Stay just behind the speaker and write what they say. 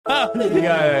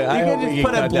I hope could we just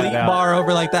put a cut that bleep out. bar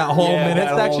over like that whole minute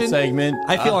that whole section. segment.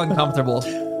 I feel uncomfortable.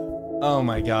 Oh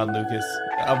my God, Lucas!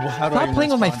 How do I Stop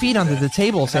playing with my respond feet to under that? the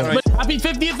table, Sam. Happy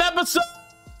 50th episode.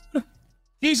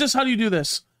 Jesus, how do you do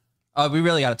this? We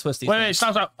really gotta twist these. Wait,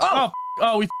 stop.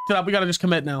 Oh, we f***ed it up. We gotta just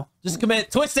commit now. Just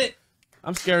commit, twist it,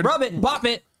 I'm scared. rub it, bop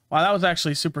it. Wow, that was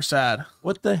actually super sad.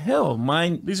 What the hell?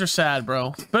 Mine. These are sad,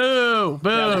 bro. Boo,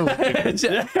 boo. I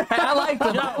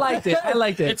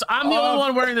liked it. I'm the only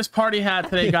one wearing this party hat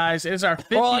today, guys. It is our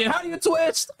 50th, Well, how do you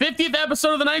twist? 50th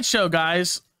episode of the night show,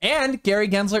 guys. And Gary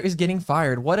Gensler is getting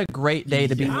fired. What a great day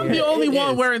to be I'm here. the only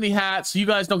one wearing the hat, so you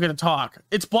guys don't get to talk.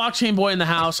 It's Blockchain Boy in the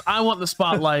house. I want the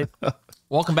spotlight.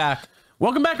 Welcome back.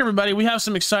 Welcome back, everybody. We have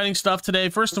some exciting stuff today.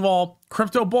 First of all,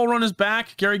 Crypto Bull Run is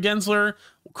back. Gary Gensler,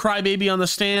 crybaby on the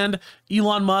stand.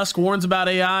 Elon Musk warns about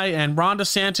AI, and Ron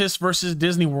DeSantis versus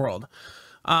Disney World.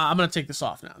 I'm going to take this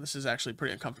off now. This is actually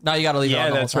pretty uncomfortable. Now you got to leave it on the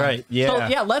whole that's time. right. Yeah. So,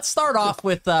 yeah, let's start off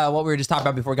with what we were just talking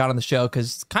about before we got on the show,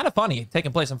 because it's kind of funny,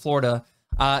 taking place in Florida.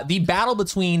 The battle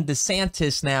between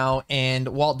DeSantis now and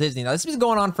Walt Disney. Now, this has been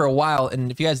going on for a while, and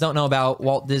if you guys don't know about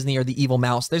Walt Disney or the evil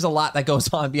mouse, there's a lot that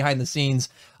goes on behind the scenes.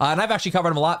 And I've actually covered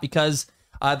them a lot because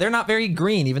they're not very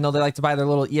green, even though they like to buy their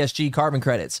little ESG carbon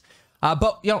credits.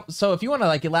 But, you know, so if you want to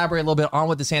like elaborate a little bit on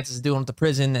what DeSantis is doing with the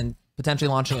prison and potentially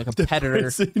launching a competitor,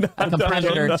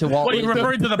 to Walt What, are you Disney.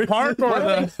 referring to the park or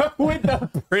the... With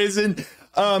the prison.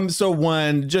 So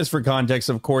one, just for context,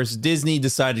 of course, Disney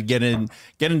decided to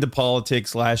get into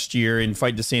politics last year and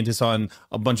fight DeSantis on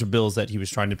a bunch of bills that he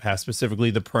was trying to pass, specifically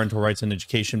the parental rights and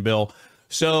education bill.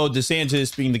 So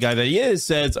DeSantis, being the guy that he is,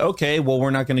 says, okay, well,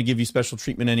 we're not going to give you special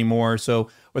treatment anymore. So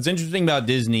what's interesting about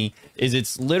Disney is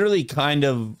it's literally kind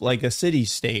of like a city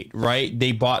state, right?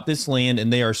 They bought this land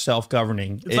and they are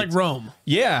self-governing. It's like Rome.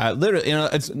 Yeah, literally, you know,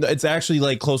 it's actually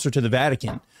like closer to the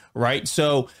Vatican, right?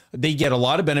 So they get a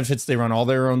lot of benefits. They run all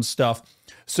their own stuff.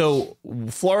 So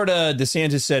Florida,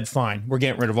 DeSantis said, fine, we're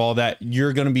getting rid of all that.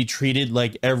 You're going to be treated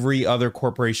like every other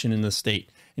corporation in the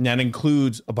state. And that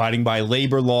includes abiding by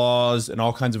labor laws and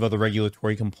all kinds of other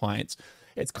regulatory compliance.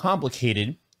 It's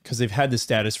complicated because they've had this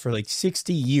status for like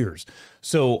 60 years.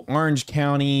 So Orange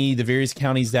County, the various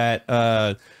counties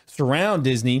that surround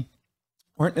Disney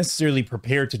aren't necessarily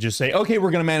prepared to just say, okay,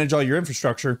 we're going to manage all your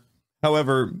infrastructure.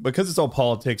 However, because it's all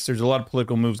politics, there's a lot of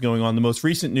political moves going on. The most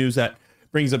recent news that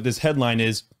brings up this headline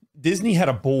is Disney had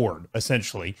a board,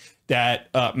 essentially, that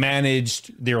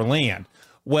managed their land.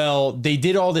 Well, they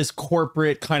did all this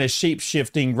corporate kind of shape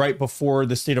shifting right before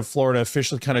the state of Florida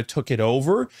officially kind of took it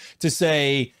over to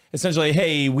say, essentially,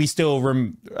 hey, we still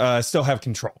have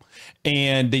control.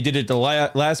 And they did it the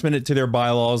last minute to their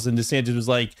bylaws. And DeSantis was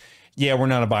like, yeah, we're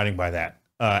not abiding by that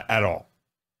at all.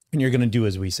 And you're going to do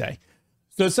as we say.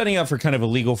 So it's setting up for kind of a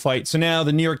legal fight. So now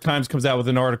the New York Times comes out with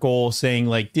an article saying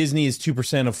like Disney is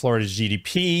 2% of Florida's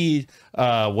GDP.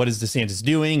 What is DeSantis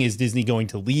doing? Is Disney going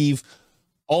to leave?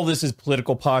 All this is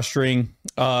political posturing.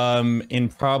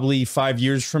 In probably 5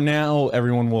 years from now,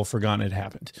 everyone will have forgotten it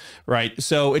happened, right?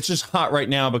 So it's just hot right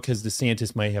now because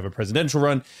DeSantis might have a presidential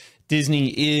run. Disney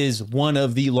is one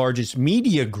of the largest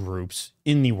media groups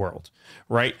in the world,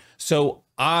 right? So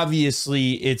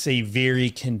obviously it's a very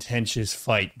contentious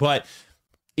fight, but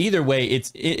either way,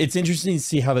 it's interesting to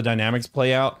see how the dynamics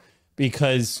play out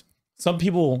because some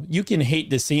people, you can hate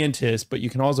DeSantis, but you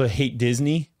can also hate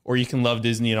Disney, or you can love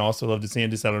Disney and also love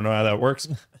DeSantis. I don't know how that works.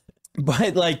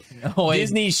 But like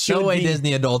Disney should no way be,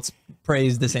 Disney adults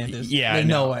praise DeSantis. Yeah, There's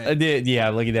no way. Yeah,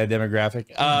 look at that demographic.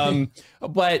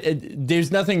 But there's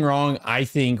nothing wrong, I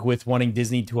think, with wanting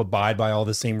Disney to abide by all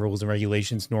the same rules and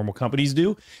regulations normal companies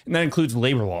do, and that includes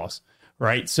labor laws,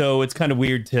 right? So it's kind of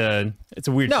weird it's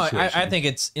a weird situation. I think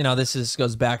it's, you know, this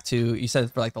goes back to, you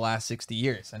said, for like the last 60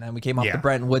 years. And then we came off the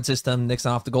Bretton Woods system,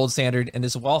 Nixon off the gold standard, and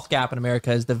this wealth gap in America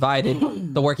has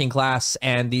divided the working class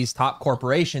and these top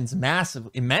corporations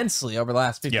immensely over the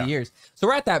last 50 years. So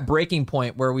we're at that breaking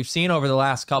point where we've seen over the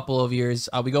last couple of years,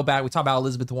 we go back, we talk about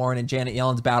Elizabeth Warren and Janet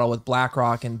Yellen's battle with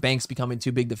BlackRock and banks becoming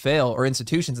too big to fail, or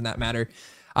institutions in that matter.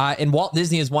 And Walt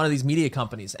Disney is one of these media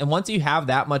companies. And once you have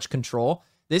that much control,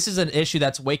 this is an issue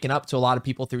that's waking up to a lot of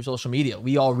people through social media.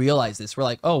 We all realize this. We're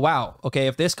like, oh, wow. Okay,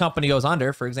 if this company goes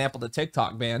under, for example, the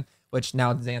TikTok ban, which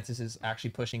now DeSantis is actually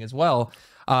pushing as well,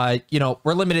 you know,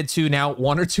 we're limited to now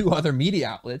one or two other media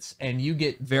outlets, and you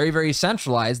get very, very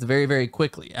centralized very, very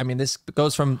quickly. I mean, this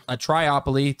goes from a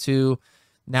triopoly to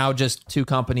now just two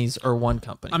companies or one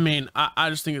company. I mean, I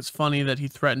just think it's funny that he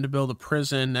threatened to build a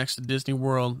prison next to Disney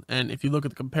World. And if you look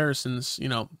at the comparisons, you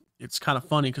know, it's kind of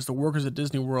funny because the workers at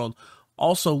Disney World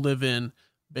also live in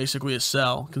basically a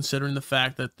cell, considering the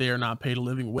fact that they are not paid a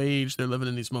living wage. They're living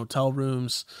in these motel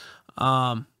rooms.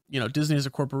 You Disney as a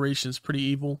corporation is pretty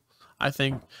evil, I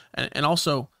think. And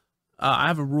also, I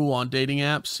have a rule on dating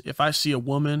apps. If I see a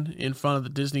woman in front of the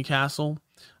Disney castle,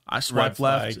 I swipe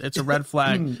left. It's a red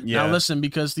flag. Yeah. Now listen,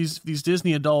 because these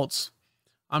Disney adults,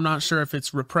 I'm not sure if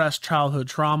it's repressed childhood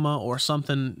trauma or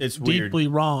something deeply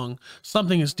wrong.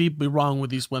 Something is deeply wrong with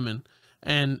these women.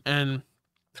 And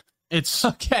it's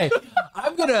okay.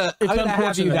 I'm gonna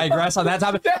have you digress on that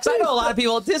topic. Because I know a lot of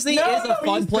people. Disney is a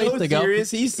fun place to go.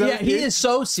 He's so he is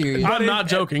so serious. I'm not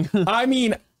joking. I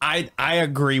mean, I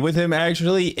agree with him.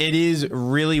 Actually, it is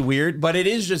really weird, but it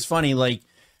is just funny. Like,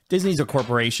 Disney's a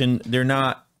corporation. They're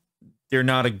not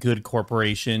a good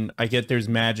corporation. I get there's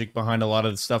magic behind a lot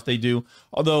of the stuff they do.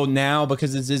 Although now,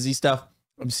 because it's Disney stuff,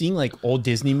 I'm seeing like old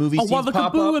Disney movie scenes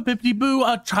pop up. A bippity boo,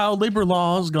 a child labor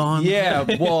law is gone. Yeah,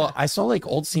 well, I saw like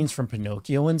old scenes from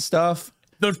Pinocchio and stuff.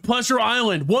 The Pleasure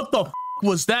Island. What the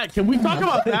was that? Can we talk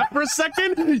about that for a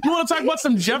second? You want to talk about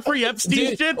some Jeffrey Epstein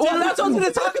shit, dude? Well, that's what I'm going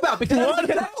to talk about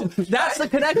because that's the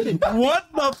connection. What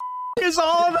the is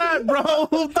all that, bro?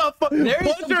 What the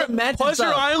fuck?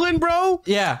 Pleasure Island, bro?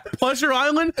 Yeah. Pleasure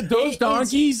Island? Those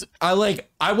donkeys, I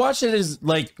watched it as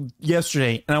like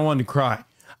yesterday and I wanted to cry.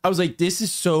 I was like, this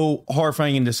is so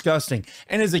horrifying and disgusting.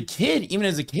 And as a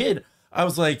kid, I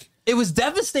was like, it was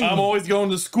devastating. I'm always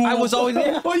going to school. I was always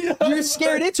there. You're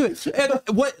scared into it. And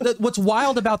what's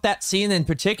wild about that scene in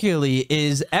particularly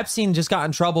is Epstein just got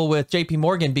in trouble with JP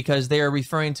Morgan because they are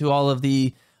referring to all of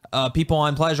the people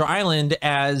on Pleasure Island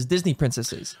as Disney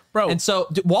princesses. Bro. And so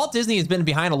Walt Disney has been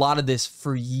behind a lot of this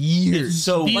for years.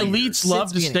 So the elites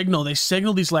love to signal. They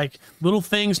signal these like little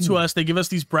things to us. They give us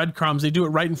these breadcrumbs. They do it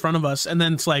right in front of us. And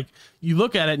then it's like, you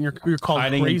look at it and you're called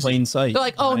hiding crazy. in plain sight. They're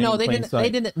like, oh no, they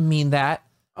didn't mean that.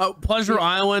 Pleasure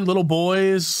Island, little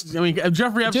boys. I mean,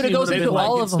 Jeffrey Epstein. Dude, it goes into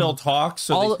all of them. Still talks,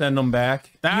 so they send them back.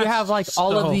 You have like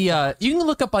all of the. You can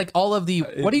look up like all of the.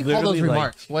 What do you call those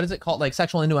remarks? What is it called? Like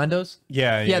sexual innuendos?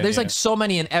 Yeah. There's like so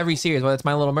many in every series, whether it's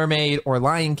My Little Mermaid or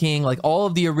Lion King, like all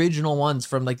of the original ones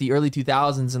from like the early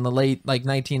 2000s and the late like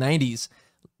 1990s.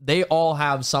 They all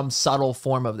have some subtle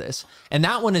form of this, and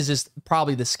that one is just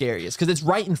probably the scariest because it's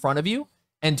right in front of you.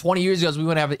 And 20 years ago, we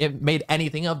wouldn't have made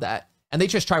anything of that. And they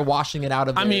just try washing it out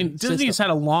of. I mean, Disney's had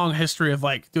a long history of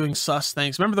like doing sus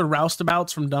things. Remember the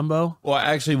roustabouts from Dumbo? Well,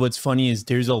 actually, what's funny is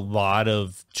there's a lot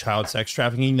of child sex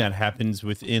trafficking that happens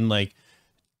within like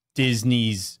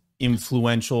Disney's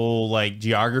influential like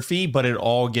geography, but it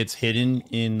all gets hidden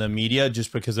in the media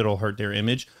just because it'll hurt their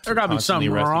image. There gotta be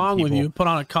something wrong with you. Put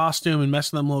on a costume and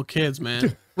mess with them little kids,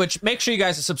 man. Which make sure you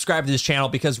guys subscribe to this channel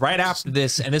because right after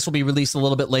this, and this will be released a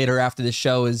little bit later after this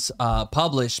show is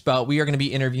published, but we are going to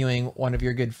be interviewing one of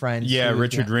your good friends. Yeah,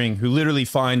 Richard Ring, who literally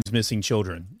finds missing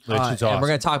children, which is awesome. And we're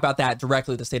going to talk about that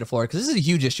directly with the state of Florida because this is a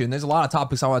huge issue, and there's a lot of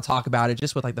topics I want to talk about it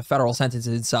just with like the federal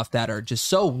sentences and stuff that are just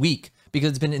so weak because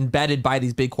it's been embedded by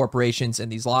these big corporations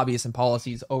and these lobbyists and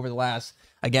policies over the last,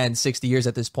 again, 60 years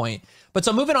at this point. But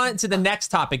so moving on to the next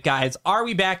topic, guys, are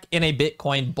we back in a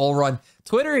Bitcoin bull run?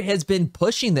 Twitter has been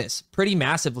pushing this pretty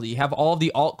massively. You have all of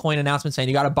the altcoin announcements saying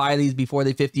you got to buy these before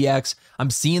they 50x. I'm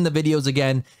seeing the videos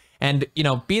again. And, you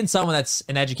know, being someone that's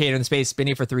an educator in the space, been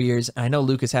here for 3 years, and I know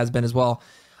Lucas has been as well,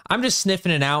 I'm just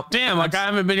sniffing it out. Damn, like I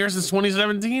haven't been here since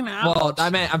 2017. Ouch. Well,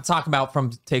 I'm talking about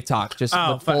from TikTok, just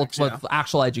with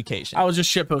actual education. I was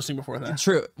just shitposting before that.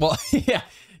 True. Well,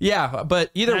 yeah,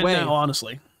 but either way. No,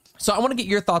 honestly. So I want to get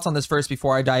your thoughts on this first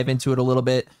before I dive into it a little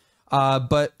bit.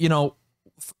 But, you know,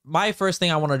 my first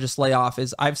thing I want to just lay off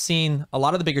is I've seen a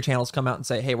lot of the bigger channels come out and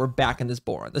say, hey, we're back in this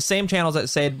bull run. The same channels that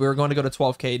said we were going to go to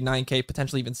 12K, 9K,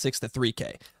 potentially even 6 to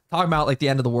 3K. Talking about like the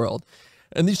end of the world.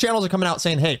 And these channels are coming out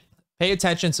saying, hey, pay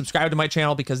attention, subscribe to my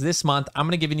channel because this month I'm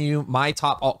going to give you my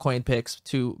top altcoin picks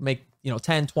to make,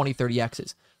 10, 20, 30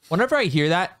 X's. Whenever I hear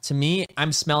that, to me,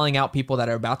 I'm smelling out people that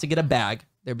are about to get a bag.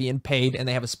 They're being paid and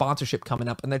they have a sponsorship coming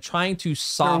up and they're trying to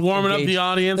They're warming up the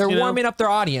audience. They're warming up their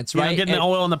audience, right? Getting the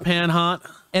oil in the pan hot.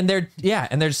 And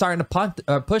they're starting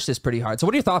to push this pretty hard. So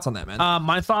what are your thoughts on that, man?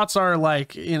 My thoughts are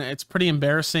like, it's pretty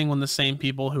embarrassing when the same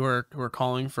people who are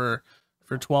calling for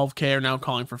 12K are now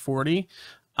calling for 40.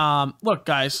 Look,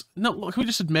 guys, can we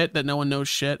just admit that no one knows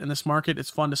shit in this market?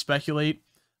 It's fun to speculate,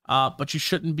 but you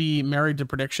shouldn't be married to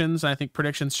predictions. I think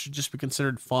predictions should just be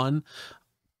considered fun.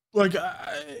 Like,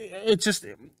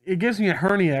 it gives me a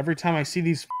hernia every time I see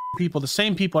these people, the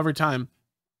same people every time,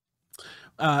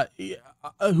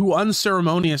 who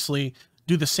unceremoniously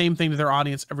do the same thing to their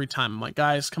audience every time. I'm like,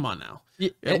 guys, come on now.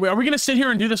 Are we going to sit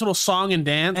here and do this little song and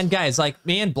dance? And guys, like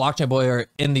me and Blockchain Boy are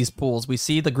in these pools. We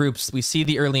see the groups. We see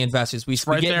the early investors. We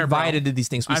get invited to these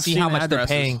things. We see how much they're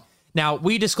paying. Now,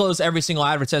 we disclose every single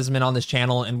advertisement on this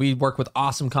channel, and we work with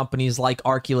awesome companies like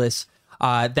Arculus.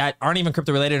 that aren't even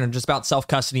crypto related and just about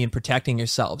self-custody and protecting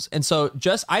yourselves. And so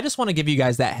I just want to give you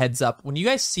guys that heads up. When you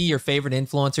guys see your favorite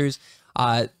influencers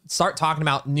start talking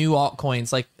about new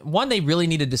altcoins, like one, they really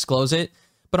need to disclose it.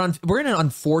 But we're in an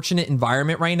unfortunate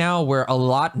environment right now where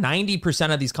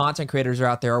 90% of these content creators are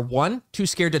out there are, one, too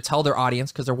scared to tell their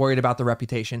audience because they're worried about their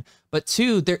reputation. But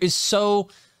two, there is so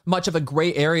much of a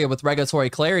gray area with regulatory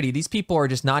clarity. These people are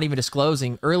just not even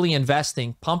disclosing, early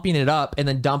investing, pumping it up, and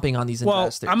then dumping on these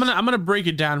investors. I'm gonna break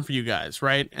it down for you guys,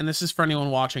 right? And this is for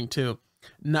anyone watching too.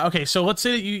 Now, okay, so let's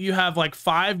say that you have like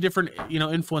 5 different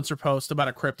influencer posts about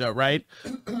a crypto, right?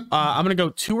 I'm gonna go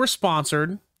 2 are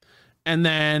sponsored. And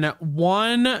then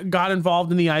 1 got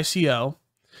involved in the ICO.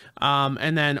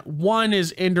 And then 1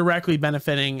 is indirectly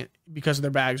benefiting because their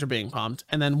bags are being pumped.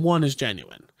 And then 1 is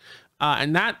genuine.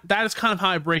 And that is kind of how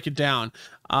I break it down.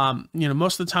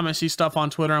 Most of the time I see stuff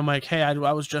on Twitter, I'm like, hey, I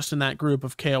was just in that group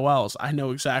of KOLs. I know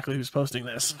exactly who's posting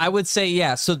this. I would say,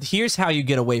 yeah. So here's how you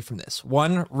get away from this.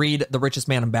 1, read The Richest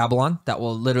Man in Babylon. That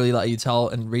will literally let you tell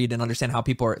and read and understand how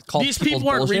people are called. These people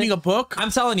aren't reading a book. I'm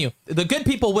telling you, the good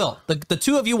people will. The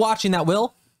 2 of you watching that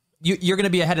will. You're going to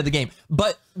be ahead of the game.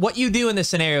 But what you do in this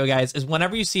scenario, guys, is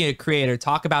whenever you see a creator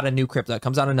talk about a new crypto that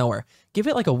comes out of nowhere, give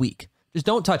it like a week. Just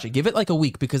don't touch it. Give it like a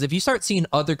week, because if you start seeing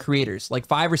other creators, like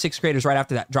 5 or 6 creators right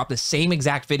after that, drop the same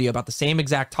exact video about the same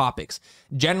exact topics,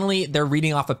 generally they're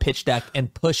reading off a pitch deck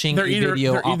and pushing a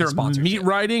video off of sponsorship. Meat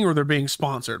writing or they're being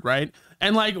sponsored, right?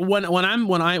 And like when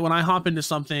I hop into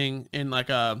something in like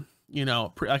a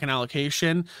like an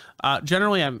allocation,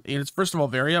 generally it's first of all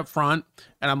very upfront,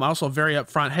 and I'm also very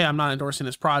upfront. Hey, I'm not endorsing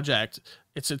this project.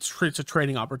 It's a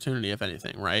trading opportunity, if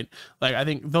anything, right? Like I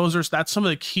think that's some of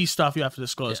the key stuff you have to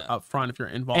disclose up front if you're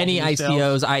involved. Any in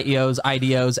ICOs, IEOs,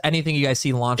 IDOs, anything you guys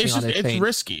see launching on this chain, it's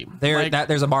risky.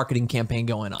 There's a marketing campaign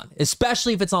going on,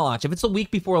 especially if it's not launch. If it's a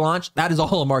week before launch, that is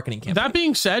all a marketing campaign. That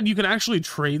being said, you can actually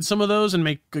trade some of those and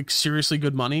make like seriously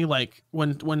good money. Like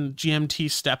when GMT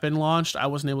Step-In launched, I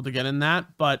wasn't able to get in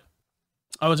that, but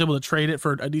I was able to trade it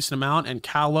for a decent amount, and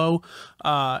Callow,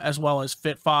 as well as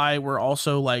FitFi were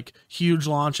also like huge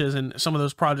launches, and some of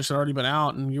those projects had already been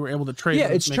out, and you were able to trade. Yeah,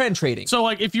 it's trend trading. So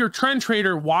like if you're a trend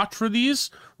trader, watch for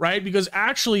these, right? Because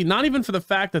actually, not even for the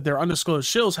fact that they're undisclosed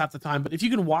shills half the time, but if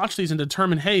you can watch these and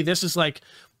determine, hey, this is like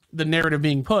the narrative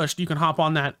being pushed, you can hop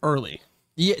on that early.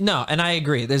 Yeah, no, and I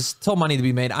agree. There's still money to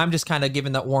be made. I'm just kind of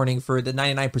giving that warning for the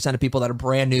 99% of people that are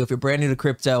brand new. If you're brand new to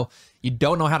crypto, you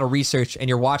don't know how to research, and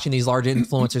you're watching these large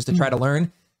influencers to try to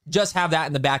learn, just have that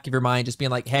in the back of your mind, just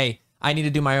being like, hey, I need to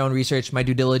do my own research, my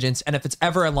due diligence. And if it's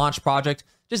ever a launch project,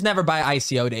 just never buy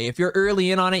ICO day. If you're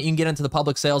early in on it, you can get into the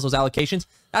public sales, those allocations.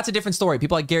 That's a different story.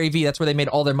 People like Gary Vee, that's where they made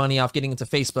all their money off getting into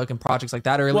Facebook and projects like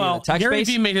that early in the tech Gary space.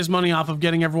 Vee made his money off of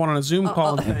getting everyone on a Zoom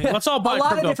call and saying, let's all buy a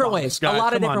lot of different ways. Guys. A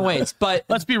lot of different ways. But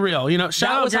let's be real.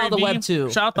 Shout out Gary the Vee, Web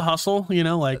 2. Shout out the hustle.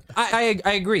 I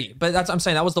agree. But that's what I'm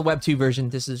saying. That was the Web 2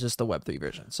 version. This is just the Web 3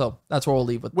 version. So that's where we'll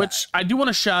leave with Which I do want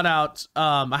to shout out.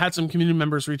 I had some community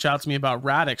members reach out to me about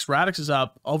Radix. Radix is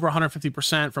up over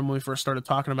 150% from when we first started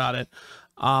talking about it.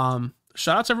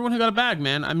 Shout out to everyone who got a bag,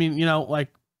 man. I mean,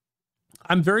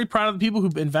 I'm very proud of the people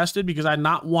who've invested, because I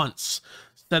not once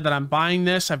said that I'm buying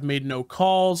this. I've made no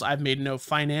calls. I've made no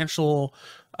financial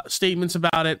statements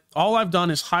about it. All I've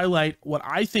done is highlight what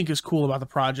I think is cool about the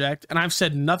project, and I've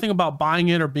said nothing about buying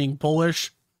it or being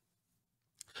bullish.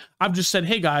 I've just said,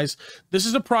 hey guys, this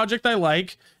is a project I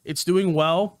like. It's doing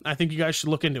well. I think you guys should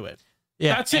look into it.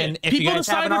 Yeah, that's it. And if People you guys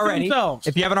haven't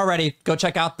already, go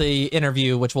check out the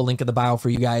interview, which we'll link in the bio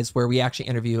for you guys, where we actually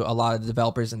interview a lot of the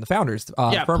developers and the founders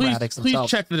from Radix themselves. Please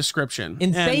check the description.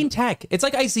 Insane tech. It's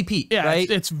like ICP, right?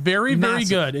 It's very, very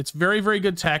good. It's very, very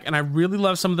good tech, and I really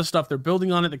love some of the stuff they're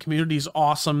building on it. The community is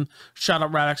awesome. Shout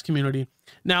out Radix community.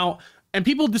 Now, and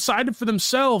people decided for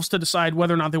themselves to decide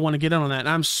whether or not they want to get in on that. And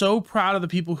I'm so proud of the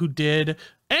people who did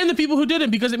and the people who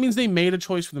didn't, because it means they made a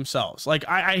choice for themselves. Like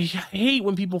I hate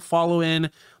when people follow in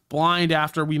blind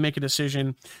after we make a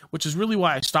decision, which is really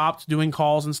why I stopped doing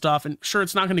calls and stuff. And sure,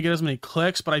 it's not going to get as many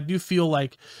clicks, but I do feel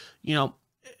like,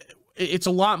 it's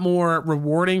a lot more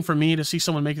rewarding for me to see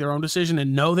someone make their own decision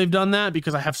and know they've done that,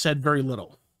 because I have said very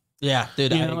little. Yeah,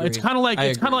 dude. It's kind of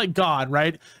like God,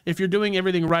 right? If you're doing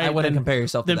everything right, I wouldn't compare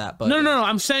yourself to that. But no.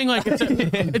 I'm saying like it's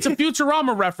a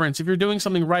Futurama reference. If you're doing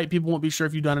something right, people won't be sure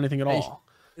if you've done anything at all.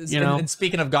 And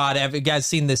speaking of God, have you guys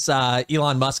seen this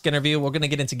Elon Musk interview? We're gonna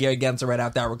get into Gary Gensler right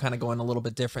after that. We're kind of going a little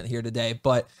bit different here today,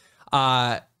 but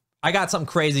I got something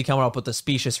crazy coming up with a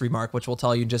specious remark, which we'll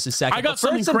tell you in just a second. I got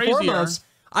something crazier.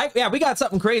 We got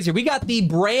something crazier. We got the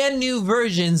brand new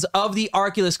versions of the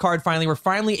Arculus card. Finally, we're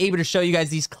finally able to show you guys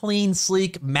these clean,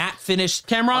 sleek, matte finish.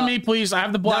 Camera on me, please. I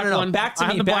have the black one. Back to I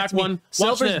me. have the black one.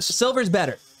 Watch this. Silver's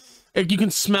better. You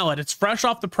can smell it. It's fresh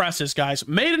off the presses, guys.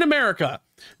 Made in America.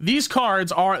 These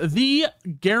cards are the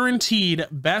guaranteed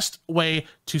best way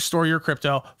to store your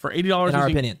crypto for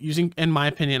 $80 in my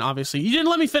opinion, obviously. You didn't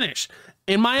let me finish.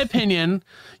 In my opinion,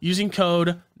 using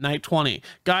code Night20.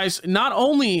 Guys, not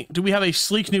only do we have a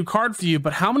sleek new card for you,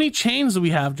 but how many chains do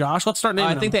we have, Josh? Let's start naming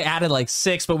them. I think they added like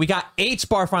 6, but we got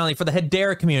H-Bar finally for the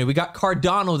Hedera community. We got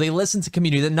Cardano. They listened to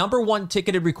community. The #1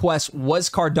 ticketed request was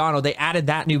Cardano. They added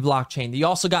that new blockchain. You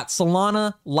also got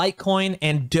Solana, Litecoin,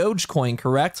 and Dogecoin,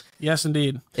 correct? Yes,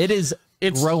 indeed. It's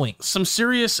growing. Some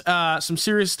serious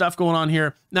stuff going on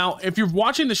here. Now, if you're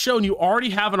watching the show and you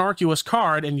already have an Arcuus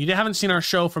card and you haven't seen our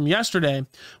show from yesterday,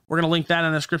 we're going to link that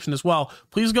in the description as well.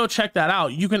 Please go check that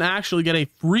out. You can actually get a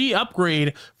free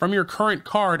upgrade from your current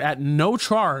card at no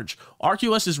charge.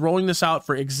 Arcuus is rolling this out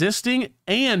for existing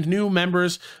and new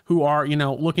members who are,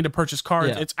 looking to purchase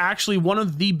cards. Yeah. It's actually one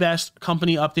of the best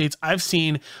company updates I've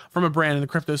seen from a brand in the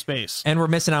crypto space. And we're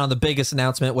missing out on the biggest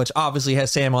announcement, which obviously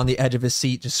has Sam on the edge of his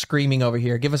seat, just screaming over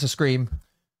here. Give us a scream.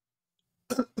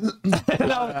 I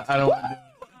don't want to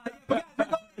do it.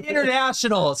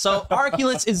 International. So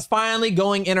Arculus is finally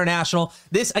going international.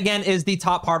 This again is the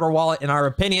top hardware wallet in our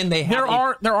opinion. There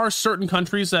are certain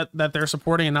countries that they're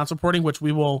supporting and not supporting, which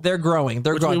we will. They're growing.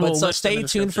 But so stay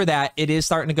tuned for that. It is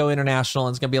starting to go international,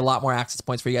 and it's going to be a lot more access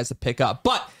points for you guys to pick up.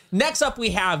 But next up,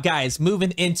 we have, guys,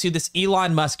 moving into this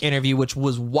Elon Musk interview, which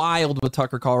was wild with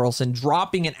Tucker Carlson,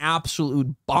 dropping an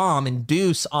absolute bomb and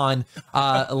deuce on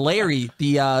Larry,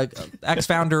 the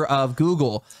ex-founder of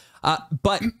Google.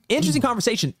 But interesting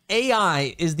conversation.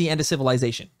 AI is the end of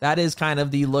civilization. That is kind of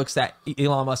the looks that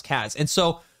Elon Musk has. And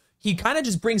so he kind of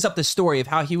just brings up the story of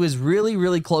how he was really,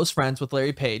 really close friends with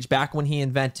Larry Page back when he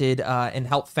invented and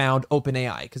helped found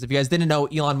OpenAI. Because if you guys didn't know,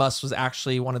 Elon Musk was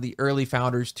actually one of the early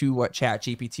founders to what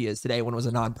ChatGPT is today when it was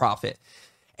a nonprofit.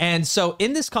 And so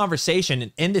in this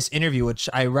conversation, in this interview, which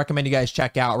I recommend you guys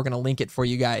check out, we're going to link it for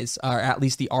you guys, or at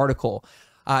least the article.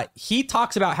 He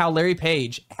talks about how Larry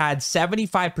Page had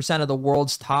 75% of the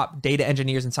world's top data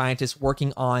engineers and scientists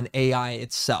working on AI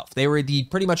itself. They were the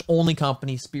pretty much only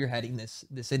company spearheading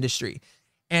this industry.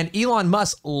 And Elon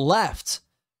Musk left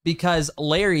because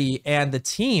Larry and the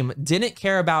team didn't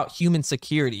care about human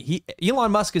security.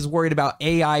 Elon Musk is worried about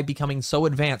AI becoming so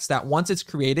advanced that once it's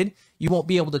created, you won't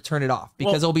be able to turn it off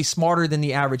because it'll be smarter than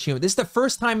the average human. This is the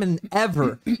first time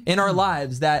ever in our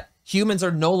lives that humans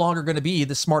are no longer going to be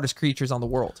the smartest creatures on the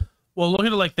world. Well, look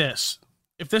at it like this.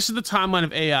 If this is the timeline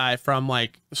of AI from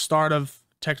like the start of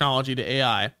technology to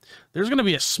AI, there's going to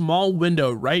be a small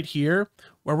window right here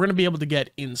where we're going to be able to get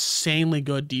insanely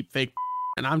good deep fake.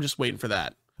 And I'm just waiting for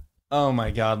that. Oh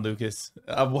my God, Lucas.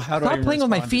 How do Stop playing with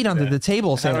my feet under the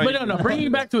table. But no, bringing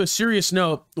it back to a serious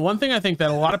note, one thing I think that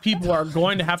a lot of people are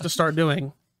going to have to start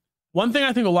doing, with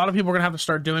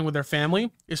their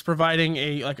family is providing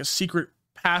a secret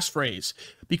passphrase,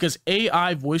 because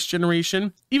AI voice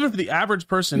generation, even for the average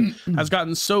person, has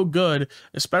gotten so good,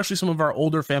 especially some of our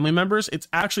older family members, it's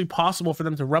actually possible for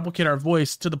them to replicate our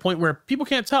voice to the point where people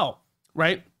can't tell,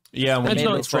 right? Yeah, when you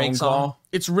make a phone call.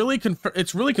 It's really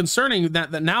concerning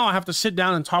that now I have to sit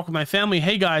down and talk with my family.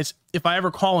 Hey guys, if I ever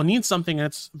call and need something and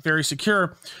it's very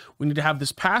secure, we need to have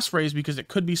this passphrase because it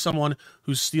could be someone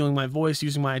who's stealing my voice,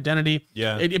 using my identity.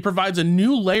 Yeah, it provides a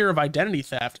new layer of identity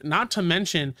theft. Not to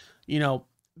mention,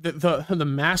 the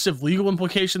massive legal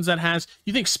implications that has.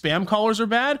 You think spam callers are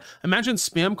bad? Imagine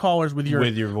spam callers with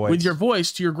your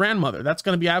voice to your grandmother. That's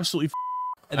going to be absolutely.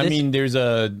 I mean, there's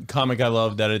a comic I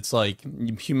love that it's like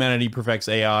humanity perfects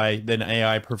AI, then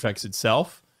AI perfects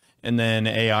itself, and then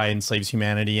AI enslaves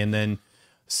humanity, and then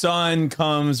sun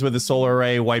comes with a solar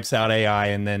array, wipes out AI,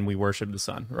 and then we worship the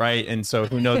sun, right? And so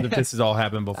who knows if this has all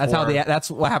happened before? That's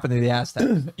what happened to the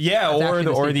Aztecs. Yeah,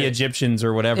 or the Egyptians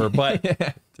or whatever.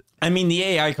 But I mean, the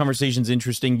AI conversation is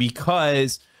interesting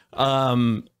because that's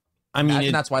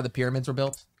why the pyramids were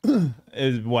built.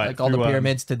 Is what, like all the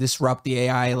pyramids to disrupt the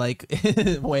AI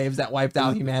waves that wiped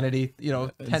out humanity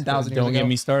 10,000 years ago. Don't get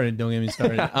me started.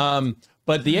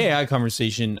 But the AI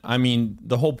conversation, I mean,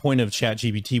 the whole point of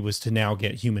ChatGPT was to now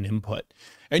get human input.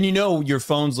 And your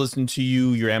phones listen to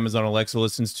you, your Amazon Alexa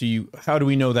listens to you. How do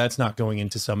we know that's not going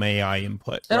into some AI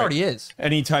input? It already is.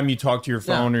 Anytime you talk to your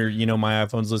phone or, my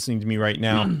iPhone's listening to me right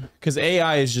now, because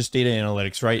AI is just data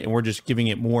analytics, right? And we're just giving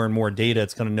it more and more data.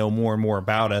 It's going to know more and more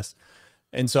about us.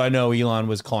 And so I know Elon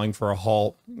was calling for a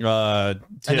halt to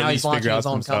and now he's launching his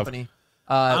own company.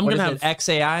 I'm going to have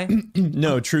XAI.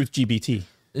 No, Truth GPT.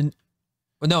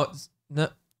 No,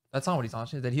 that's not what he's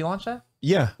launching. Did he launch that?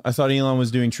 Yeah, I thought Elon was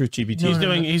doing Truth GPT. He's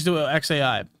doing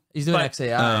XAI. He's doing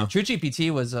XAI. True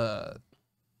GPT was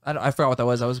I forgot what that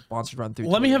was. I was Monster Run through.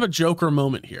 Let me have a Joker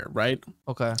moment here, right?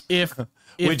 Okay. If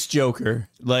Which Joker?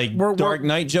 Like We're- Dark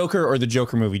Knight Joker or the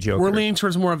Joker movie Joker? we're leaning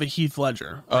towards more of a Heath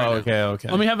Ledger. right Oh, now. okay.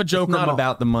 Let me have a Joker. It's not mo-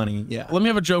 about the money. Yeah. Let me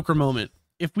have a Joker moment.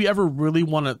 If we ever really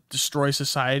want to destroy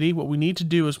society, what we need to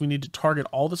do is we need to target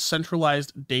all the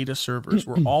centralized data servers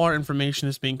where all our information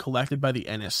is being collected by the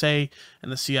NSA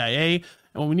and the CIA.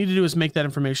 And what we need to do is make that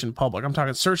information public. I'm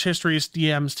talking search histories,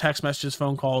 DMs, text messages,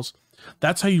 phone calls.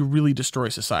 That's how you really destroy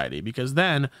society. Because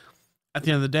then, at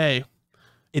the end of the day,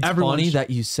 It's everyone's- funny that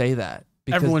you say that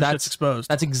because everyone that's gets exposed.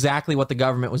 That's exactly what the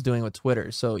government was doing with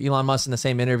Twitter. So Elon Musk in the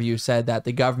same interview said that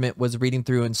the government was reading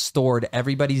through and stored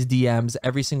everybody's DMs,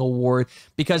 every single word,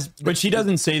 because But she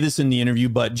doesn't say this in the interview,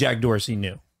 but Jack Dorsey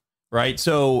knew. Right.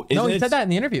 So no, he isn't said it- that in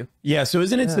the interview. Yeah. So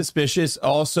isn't it suspicious?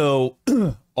 Also,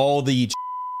 all the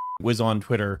was on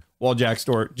Twitter while Jack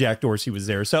Dorsey was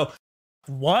there. So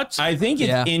What? I think it's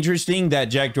Yeah. interesting that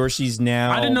Jack Dorsey's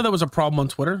now. I didn't know that was a problem on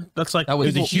Twitter. That's like, That It was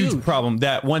was a huge problem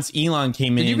that once Elon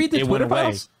came in, Did you read the it Twitter went away.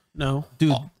 files? no.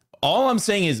 Dude, All I'm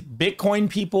saying is Bitcoin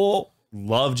people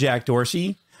love Jack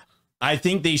Dorsey. I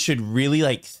think they should really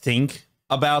like think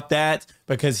about that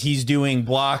because he's doing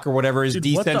block or whatever is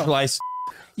Dude, what the- decentralized.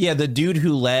 Yeah, the dude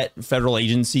who let federal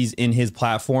agencies in his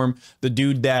platform, the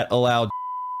dude that allowed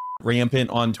rampant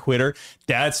on Twitter,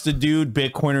 that's the dude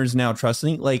Bitcoiners now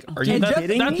trusting. Like, are you and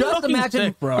kidding that's me? just- fucking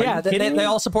sick, bro. Are Yeah, you they kidding me?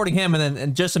 all supporting him,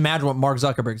 and just imagine what Mark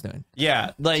Zuckerberg's doing.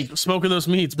 Yeah, like Smoking those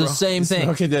meats, The bro. same thing.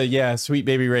 okay, yeah, sweet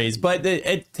baby rays. But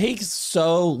it takes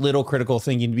so little critical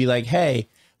thinking to be like, hey,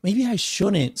 maybe I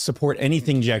shouldn't support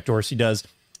anything Jack Dorsey does,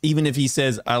 even if he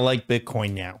says I like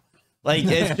Bitcoin now. Like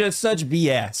it's just such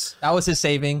BS. That was his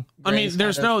saving. I mean, grace,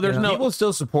 there's kind of, no- there's you know? no- People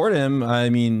still support him. I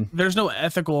mean, There's no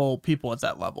ethical people at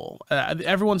that level.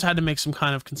 Everyone's had to make some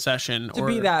kind of concession. To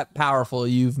be that powerful,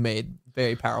 you've made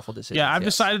very powerful decisions. Yeah, I've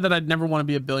yes. decided that I'd never want to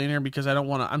be a billionaire because I don't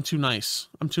want to. I'm too nice.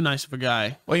 I'm too nice of a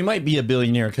guy. well, you might be a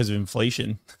billionaire because of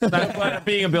inflation. But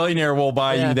being a billionaire will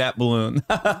buy Yeah. you that balloon.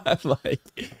 Like,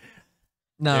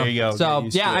 No. There you go. So Get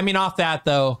used yeah, to it. I mean, off that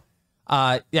though,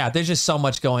 yeah, there's just so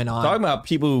much going on. talking about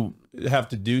people who have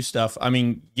to do stuff. I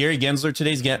mean, Gary Gensler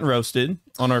today's getting roasted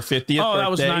on our 50th Oh, birthday.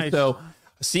 that was nice. So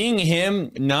seeing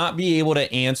him not be able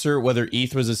to answer whether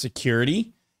ETH was a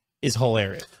security is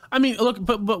hilarious. I mean, look,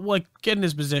 but like get in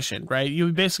his position, right?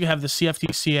 You basically have the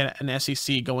CFTC and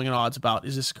SEC going at odds about,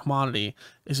 is this a commodity?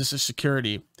 Is this a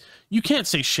security? You can't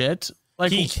say shit.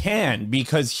 Like He can,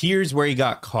 because here's where he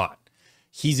got caught.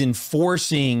 He's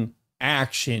enforcing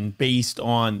action based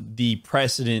on the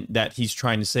precedent that he's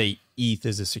trying to say ETH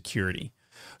is a security.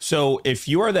 So if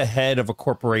you are the head of a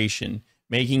corporation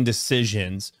making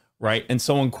decisions, right, and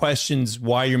someone questions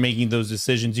why you're making those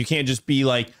decisions, you can't just be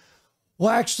like, well,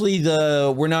 actually,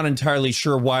 we're not entirely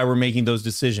sure why we're making those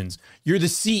decisions. You're the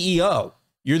CEO.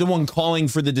 You're the one calling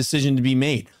for the decision to be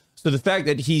made. So the fact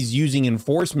that he's using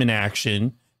enforcement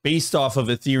action based off of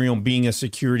Ethereum being a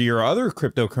security or other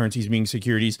cryptocurrencies being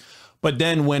securities, but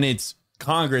then when it's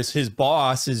Congress, his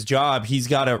boss, his job, he's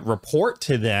got to report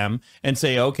to them and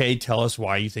say, okay, tell us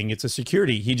why you think it's a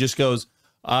security. He just goes,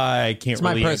 I can't It's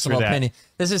my really answer personal that. opinion.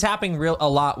 This is happening a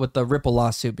lot with the Ripple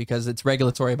lawsuit because it's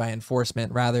regulatory by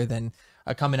enforcement rather than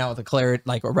coming out with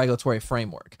a regulatory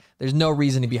framework. There's no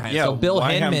reasoning behind it. Yeah, So Bill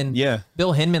why Hinman,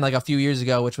 Bill like a few years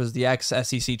ago, which was the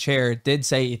ex-SEC chair, did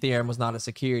say Ethereum was not a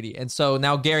security. And so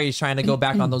now Gary's trying to go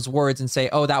back on those words and say,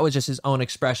 oh, that was just his own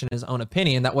expression, his own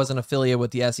opinion. That wasn't affiliated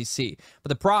with the SEC. But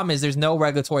the problem is there's no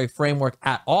regulatory framework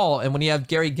at all. And when you have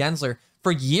Gary Gensler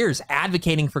for years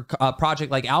advocating for a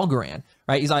project like Algorand,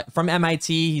 right? He's like from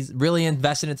MIT. He's really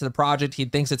invested into the project. He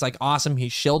thinks it's like awesome. He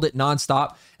shilled it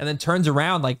nonstop and then turns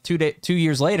around like 2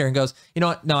 years later and goes, you know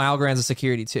what? No, Algorand's a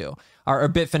security too. Or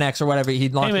Bitfinex or whatever. He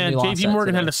launched hey a man, new launch JP set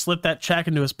Morgan today. had to slip that check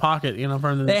into his pocket, you know,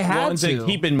 from the They had Well, and to.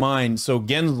 keep in mind, so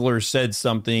Gensler said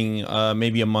something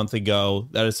maybe a month ago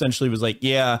that essentially was like,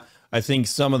 yeah, I think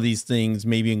some of these things,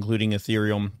 maybe including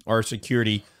Ethereum, are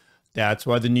security. That's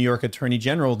why the New York Attorney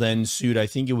General then sued, I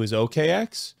think it was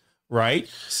OKX, right?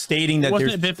 Stating that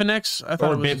wasn't there's it Bitfinex? I thought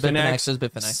or it was Bitfinex. It was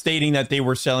Bitfinex. stating that they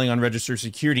were selling unregistered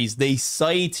securities. They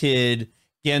cited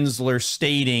Gensler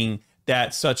stating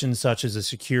that such and such is a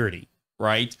security,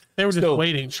 right? They were just So-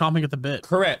 waiting, chomping at the bit.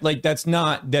 Correct. Like that's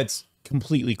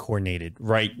completely coordinated,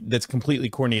 right? That's completely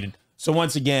coordinated. So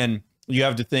once again, you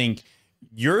have to think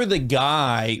you're the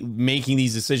guy making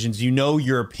these decisions. You know,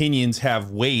 your opinions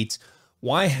have weight.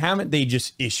 Why haven't they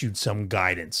just issued some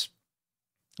guidance?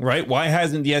 Right? Why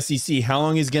hasn't the SEC? How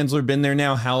long has Gensler been there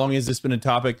now? How long has this been a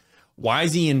topic? Why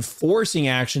is he enforcing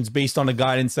actions based on a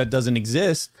guidance that doesn't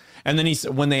exist? And then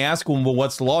when they ask him, well,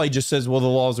 what's the law? He just says, well, the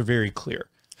laws are very clear.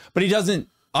 But he doesn't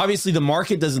Obviously, the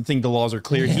market doesn't think the laws are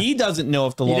clear. He doesn't know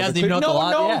if the laws are clear.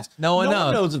 No one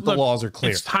knows if the laws are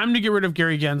clear. It's time to get rid of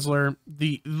Gary Gensler.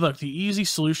 The easy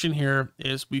solution here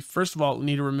is we first of all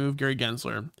need to remove Gary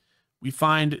Gensler. We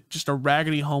find just a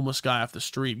raggedy homeless guy off the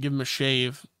street, give him a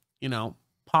shave,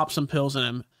 pop some pills in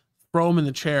him, throw him in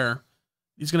the chair.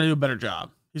 He's gonna do a better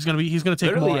job. He's gonna take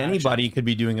literally more anybody action. could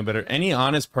be doing a better. Any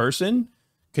honest person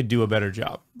could do a better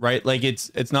job, right? Like it's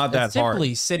not that hard.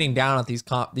 Simply sitting down at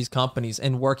these companies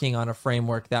and working on a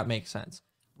framework that makes sense,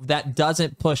 that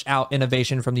doesn't push out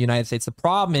innovation from the United States. The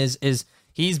problem is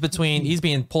he's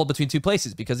being pulled between two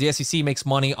places because the SEC makes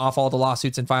money off all the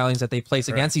lawsuits and filings that they place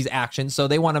against these actions. So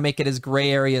they want to make it as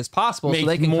gray area as possible. Make so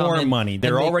they can more money.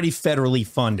 They're already federally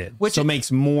funded, so it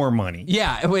makes more money.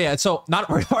 Yeah. So not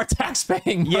our tax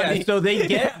paying money. Yeah. So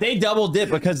they double dip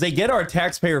because they get our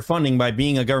taxpayer funding by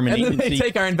being a government and agency. They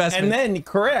take our investment.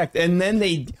 And then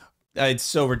they. It's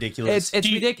so ridiculous. It's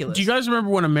ridiculous. Do you guys remember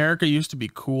when America used to be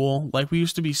cool? Like we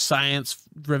used to be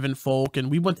science-driven folk,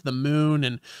 and we went to the moon,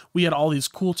 and we had all these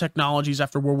cool technologies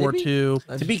after World War II.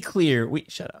 To be clear,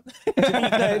 shut up.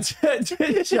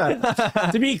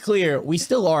 To be clear, we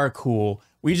still are cool.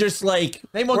 We just we're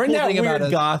in that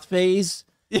weird goth phase.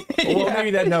 Well,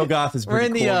 maybe goth is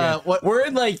pretty cool. We're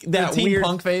in that teen weird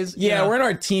punk phase. Yeah, we're in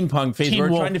our teen punk phase. We're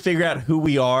trying to figure out who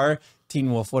we are. Teen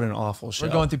Wolf, what an awful show.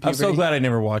 We're going through puberty. I'm so glad I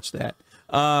never watched that.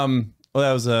 Well,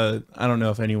 that was I don't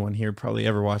know if anyone here probably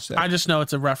ever watched that. I just know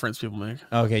it's a reference people make.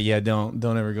 Okay, yeah, don't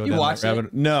ever go down that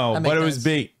rabbit. No, but it was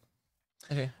big.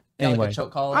 Okay. Anyway. Like a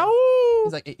choke collar. Ow!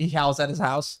 He's like, he howls at his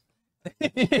house.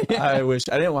 I wish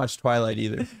I didn't watch Twilight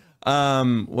either.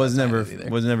 Was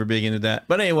never big into that.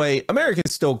 But anyway,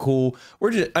 America's still cool.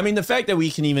 The fact that we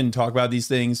can even talk about these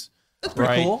things. That's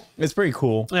pretty cool. It's pretty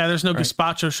cool. Yeah, there's no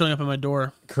gazpacho showing up at my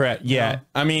door. Correct. Yeah.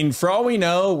 For all we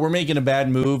know, we're making a bad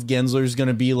move. Gensler's going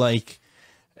to be like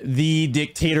the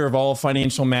dictator of all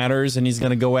financial matters, and he's going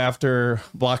to go after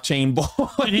blockchain boy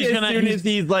he's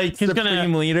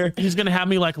supreme leader. He's going to have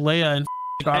me like Leia in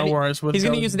Star Wars. He's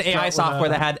going to use an AI software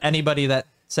that had anybody that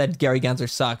said Gary Gensler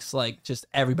sucks. Like, just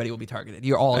everybody will be targeted.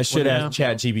 I should ask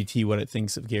ChatGPT what it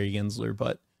thinks of Gary Gensler,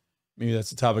 but maybe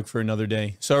that's a topic for another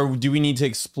day. So do we need to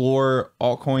explore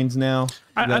altcoins now?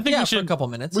 I think we should, for a couple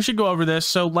minutes. We should go over this.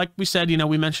 So like we said,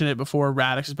 we mentioned it before,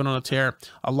 Radix has been on a tear.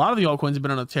 A lot of the altcoins have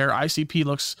been on a tear. ICP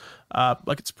looks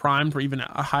like it's primed for even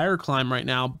a higher climb right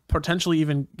now, potentially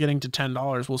even getting to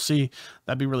 $10. We'll see.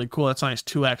 That'd be really cool. That's a nice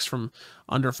 2x from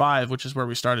under 5, which is where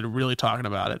we started really talking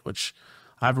about it, which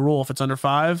I have a rule. If it's under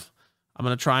 5, I'm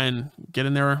going to try and get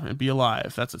in there and be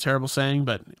alive. That's a terrible saying,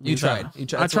 but you tried.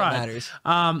 I tried.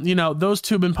 Those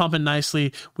two have been pumping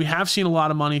nicely. We have seen a lot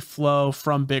of money flow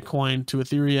from Bitcoin to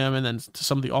Ethereum and then to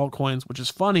some of the altcoins, which is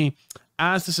funny.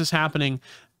 As this is happening,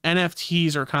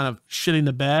 NFTs are kind of shitting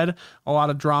the bed. A lot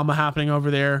of drama happening over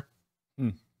there.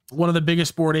 One of the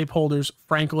biggest Bored Ape holders,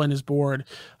 Franklin, is bored.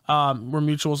 We're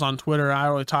mutuals on Twitter. I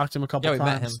already talked to him a couple of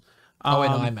times. Met him.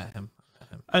 I met him.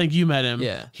 I think you met him.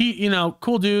 Yeah. He,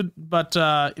 cool dude, but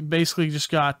basically just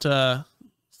got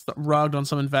rugged on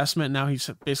some investment. Now he's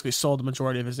basically sold the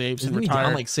majority of his apes and retired.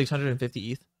 Down like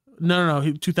 650 ETH?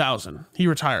 No. 2,000. He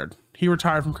retired. He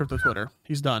retired from crypto Twitter.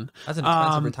 He's done. That's an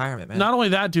expensive retirement, man. Not only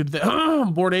that, dude,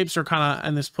 the Bored Apes are kind of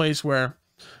in this place where,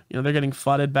 they're getting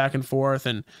flooded back and forth.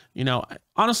 And,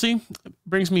 honestly, it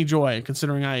brings me joy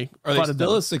considering I Are they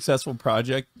still a successful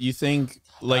project? You think,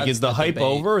 is the hype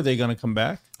over? Or are they going to come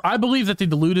back? I believe that they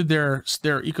diluted their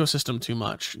ecosystem too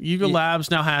much. Yuga Labs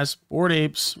now has Bored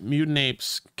Apes, Mutant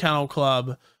Apes, Kennel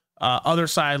Club, Other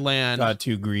Side Land. Got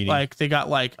too greedy. They got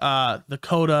the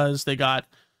Codas. They got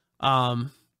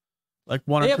one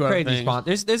or two other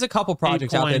things. There's a couple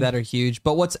projects out there that are huge.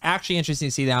 But what's actually interesting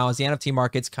to see now is the NFT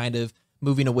market's kind of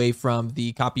moving away from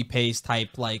the copy paste type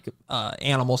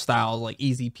animal style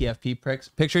easy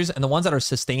PFP pictures, and the ones that are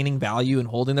sustaining value and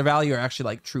holding their value are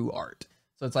actually true art.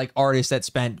 So it's artists that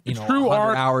spent true 100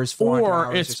 art, hours, 400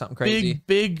 hours, it's or something crazy.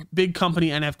 Big company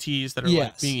NFTs that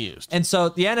are being used. And so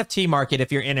the NFT market,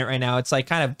 if you're in it right now, it's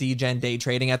kind of degen day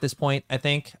trading at this point, I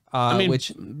think.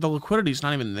 Which the liquidity is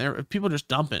not even there. People just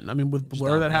dump it. With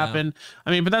Blur that happened.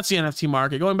 But that's the NFT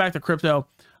market. Going back to crypto,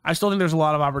 I still think there's a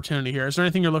lot of opportunity here. Is there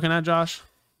anything you're looking at, Josh?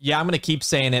 Yeah, I'm going to keep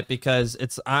saying it because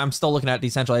I'm still looking at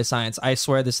decentralized science. I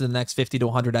swear this is the next 50 to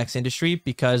 100x industry,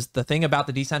 because the thing about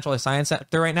the decentralized science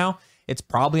sector right now, it's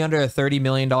probably under a $30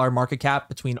 million market cap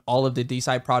between all of the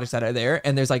DeSci products that are there.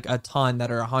 And there's a ton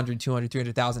that are 100, 200,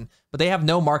 300,000, but they have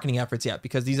no marketing efforts yet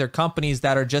because these are companies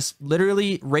that are just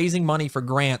literally raising money for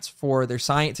grants for their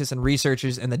scientists and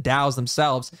researchers and the DAOs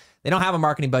themselves. They don't have a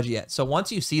marketing budget yet. So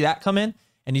once you see that come in,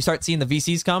 and you start seeing the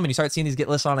VCs come and you start seeing these get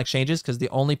listed on exchanges, because the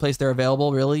only place they're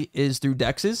available really is through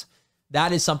DEXs,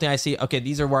 that is something I see. Okay,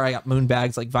 these are where I got moon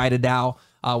bags like VitaDAO,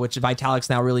 which Vitalik's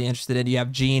now really interested in. You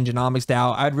have Gene, Genomics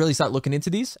DAO. I'd really start looking into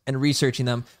these and researching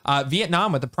them.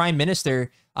 Vietnam, with the prime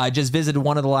minister, just visited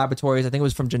one of the laboratories. I think it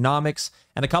was from Genomics,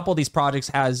 and a couple of these projects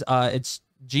has it's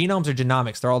genomes or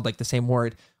genomics. They're all like the same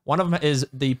word. One of them is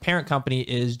the parent company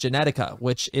is Genetica,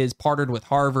 which is partnered with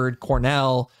Harvard,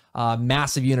 Cornell,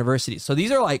 massive universities. So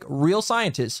these are like real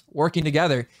scientists working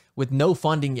together with no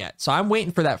funding yet. So I'm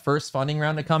waiting for that first funding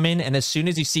round to come in. And as soon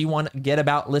as you see one get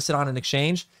about listed on an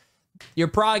exchange, you're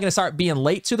probably going to start being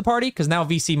late to the party because now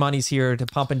VC money's here to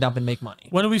pump and dump and make money.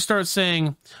 When do we start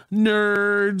saying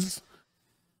nerds?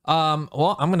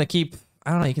 Well, I'm going to keep... I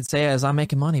don't know. You can say it as I'm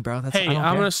making money, bro. That's, hey,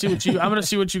 I'm gonna see what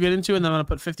you get into, and then I'm gonna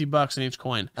put $50 in each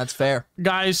coin. That's fair,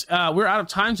 guys. We're out of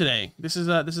time today. This is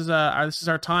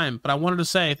our time. But I wanted to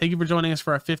say thank you for joining us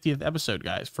for our 50th episode,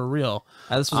 guys. For real,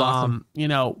 this was awesome. You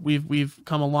know, we've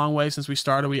come a long way since we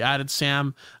started. We added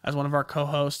Sam as one of our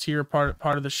co-hosts here, part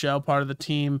of the show, part of the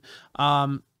team.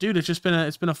 Dude, it's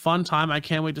been a fun time. I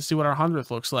can't wait to see what our 100th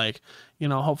looks like. You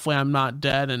know, hopefully I'm not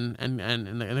dead and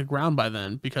in the ground by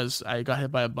then because I got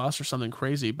hit by a bus or something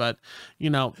crazy. But you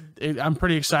know, I'm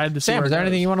pretty excited to see. Sam, is there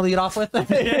anything you want to lead off with?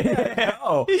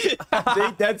 Oh, I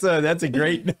think that's a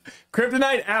great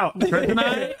kryptonite out.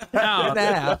 Kryptonite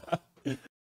out.